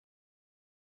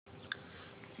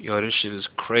Yo, this shit is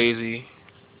crazy.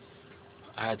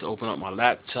 I had to open up my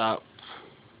laptop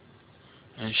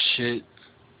and shit.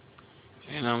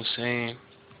 You know what I'm saying?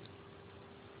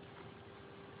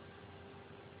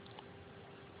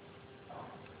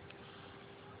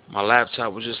 My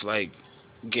laptop was just like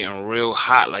getting real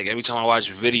hot. Like every time I watch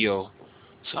a video,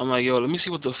 so I'm like, yo, let me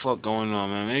see what the fuck going on,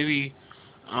 man. Maybe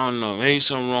I don't know. Maybe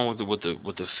something wrong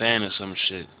with the fan or some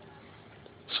shit.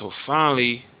 So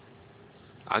finally,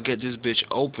 I get this bitch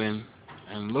open,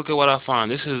 and look at what I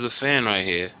find. This is the fan right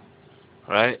here,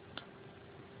 right?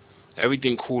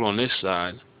 Everything cool on this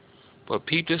side, but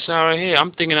peep this side right here.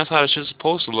 I'm thinking that's how the shit's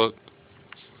supposed to look.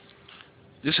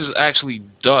 This is actually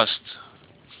dust.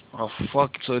 Oh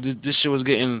fuck! So this shit was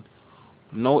getting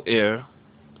no air.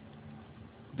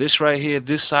 This right here,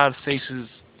 this side faces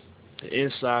the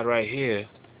inside right here,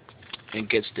 and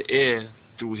gets the air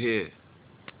through here.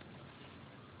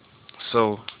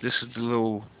 So this is the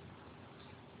little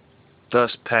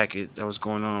dust packet that was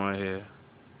going on right here.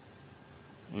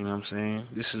 You know what I'm saying?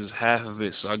 This is half of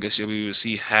it, so I guess you'll be able to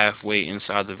see halfway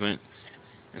inside the vent,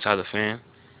 inside the fan.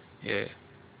 Yeah,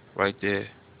 right there.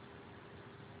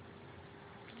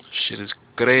 Shit is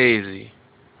crazy.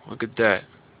 Look at that.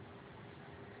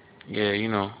 Yeah,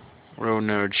 real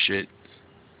nerd shit.